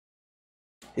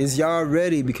is y'all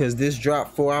ready? Because this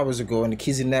dropped 4 hours ago and the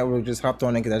Keezy Network just hopped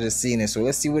on it because I just seen it. So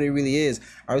let's see what it really is.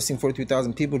 I already seen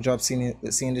 43,000 people drop seeing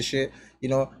this shit. You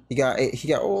know, he got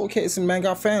oh, okay, some man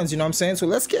got fans, you know what I'm saying? So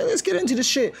let's get into the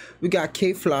shit. We got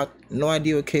K Flock, no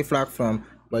idea what K Flock from,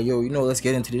 but yo, you know, let's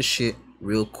get into this shit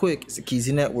real quick. It's the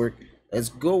Keezy Network. Let's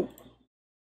go.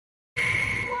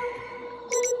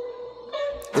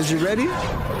 Is you ready?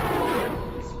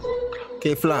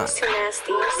 K Flock. Turn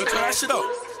that shit up.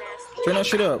 Turn that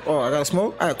shit up. Oh, I gotta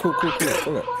smoke? Alright, cool.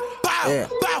 Okay. Bow, Yeah.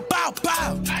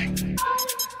 bow.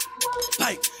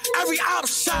 Like every out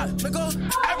shot, nigga,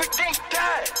 everything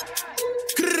dead.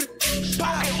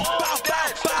 Bow.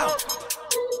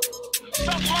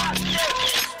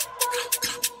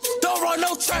 Don't run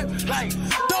no trap,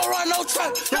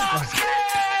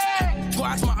 Go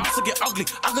ask my ops to get ugly.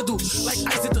 I could do like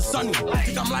ice at the sunny.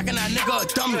 Think I'm locking that nigga a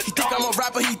dummy. He think I'm a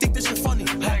rapper, he think this shit funny.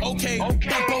 Okay,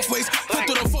 done both ways. Flip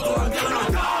through the photo, I'm yelling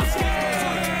on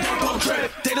don't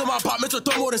trip. They know my apartments will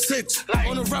throw more than 6.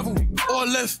 On the revel or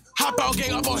lift. Hop out,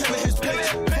 gang up on him and his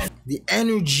bitch. The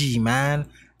energy, man.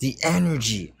 The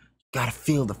energy. Gotta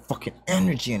feel the fucking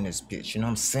energy in this bitch. You know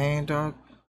what I'm saying, dog?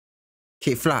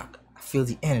 K Flock, I feel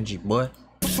the energy, boy.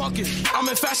 Fuck it, I'm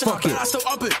in fashion, Fuck it. I still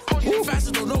up it. Get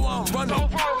faster, don't know why I'm running.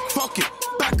 Fuck it,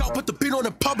 back out, put the beat on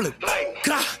the public.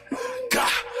 Gah,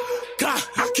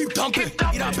 I keep dumping. Eat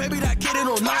that baby, that kid in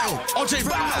on nothing. OJ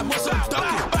Ripper had more some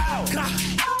ducking.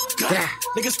 Gah.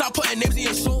 Nigga, stop putting names in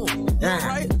your song.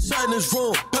 Right? Shut in this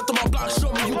room. Put them on block,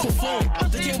 show me you perform.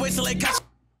 They can't wait till they catch.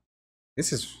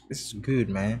 This is good,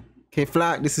 man. K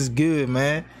Flock, this is good,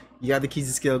 man. You got the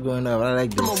Keezy scale going up. I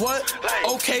like this. What?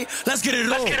 Okay, let's get it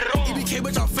on. EBK,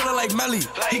 bitch, I'm feeling like Melly.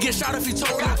 He get shot if he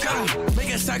told him Kelly.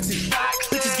 Make it sexy.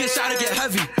 Bitches get shot and get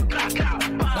heavy.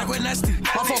 Like with Nesty.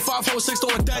 My 4546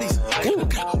 throwing daddies.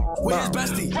 With his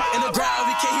bestie. In the ground,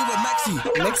 EBK, he with Mexi.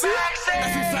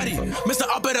 Effie Fetty. Mr.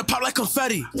 Up at the pop like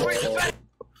confetti.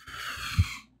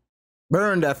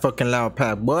 Burn that fucking loud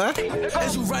pack, boy.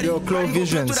 Yo, KLO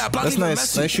Vizionz. That's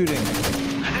nice. Nice shooting.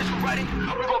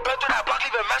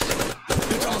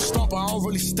 Bitch, I'm a stomper, I don't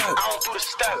really step. I don't do the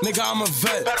step. Nigga, I'm a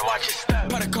vet. Better watch your step.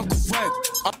 Better come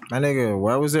correct. My nigga,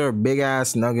 why was there a big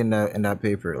ass nug in that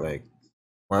paper? Like,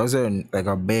 why was there like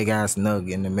a big ass nug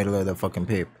in the middle of the fucking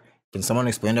paper? Can someone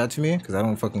explain that to me? Cause I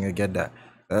don't fucking get that.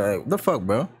 What the fuck,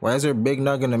 bro? Why is there a big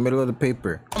nug in the middle of the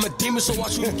paper? I'm a demon, so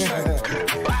watch you check.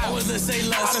 I wasn't say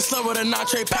less, and slow with a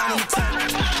notch, pound in the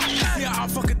tank. Yeah, I'll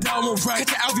fuck it down with rack.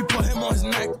 Catch an LV, put him on his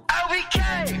neck. LVK!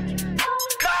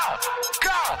 Go!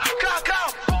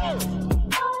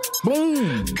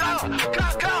 Boom! Go!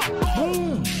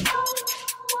 Boom!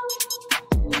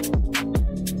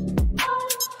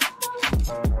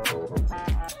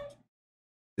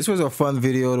 This was a fun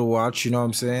video to watch, you know what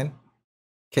I'm saying?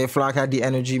 K Flock had the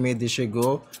energy, made this shit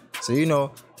go. So, you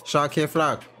know, shout out K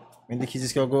Flock. Made the Keezy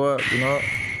scale go up, you know?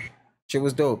 Shit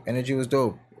was dope. Energy was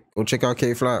dope. Go check out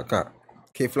K Flock.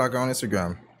 K Flock on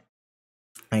Instagram.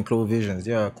 And KLO Vizionz.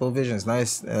 Yeah, KLO Vizionz.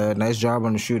 Nice job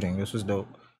on the shooting. This was dope.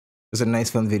 It was a nice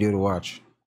fun video to watch.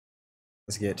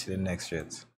 Let's get to the next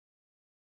shit.